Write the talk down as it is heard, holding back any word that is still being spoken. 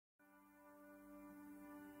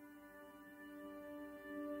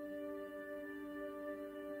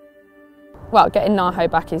Well, getting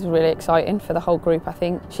Naho back is really exciting for the whole group, I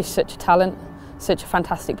think. She's such a talent, such a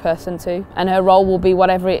fantastic person too. And her role will be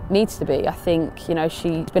whatever it needs to be. I think, you know,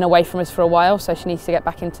 she's been away from us for a while, so she needs to get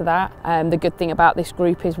back into that. The good thing about this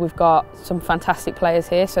group is we've got some fantastic players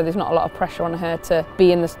here, so there's not a lot of pressure on her to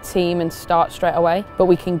be in the team and start straight away. But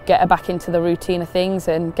we can get her back into the routine of things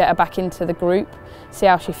and get her back into the group, see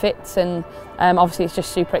how she fits. And obviously it's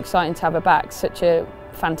just super exciting to have her back. Such a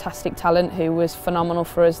fantastic talent who was phenomenal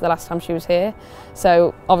for us the last time she was here.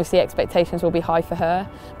 So obviously expectations will be high for her,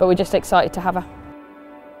 but we're just excited to have her.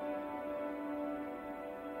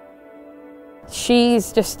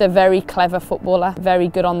 She's just a very clever footballer, very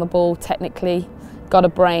good on the ball technically, got a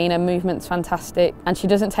brain, and movement's fantastic, and she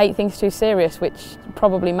doesn't take things too serious, which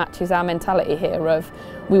probably matches our mentality here of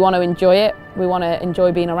we want to enjoy it, we want to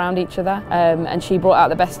enjoy being around each other, and she brought out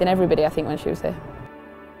the best in everybody, I think, when she was here.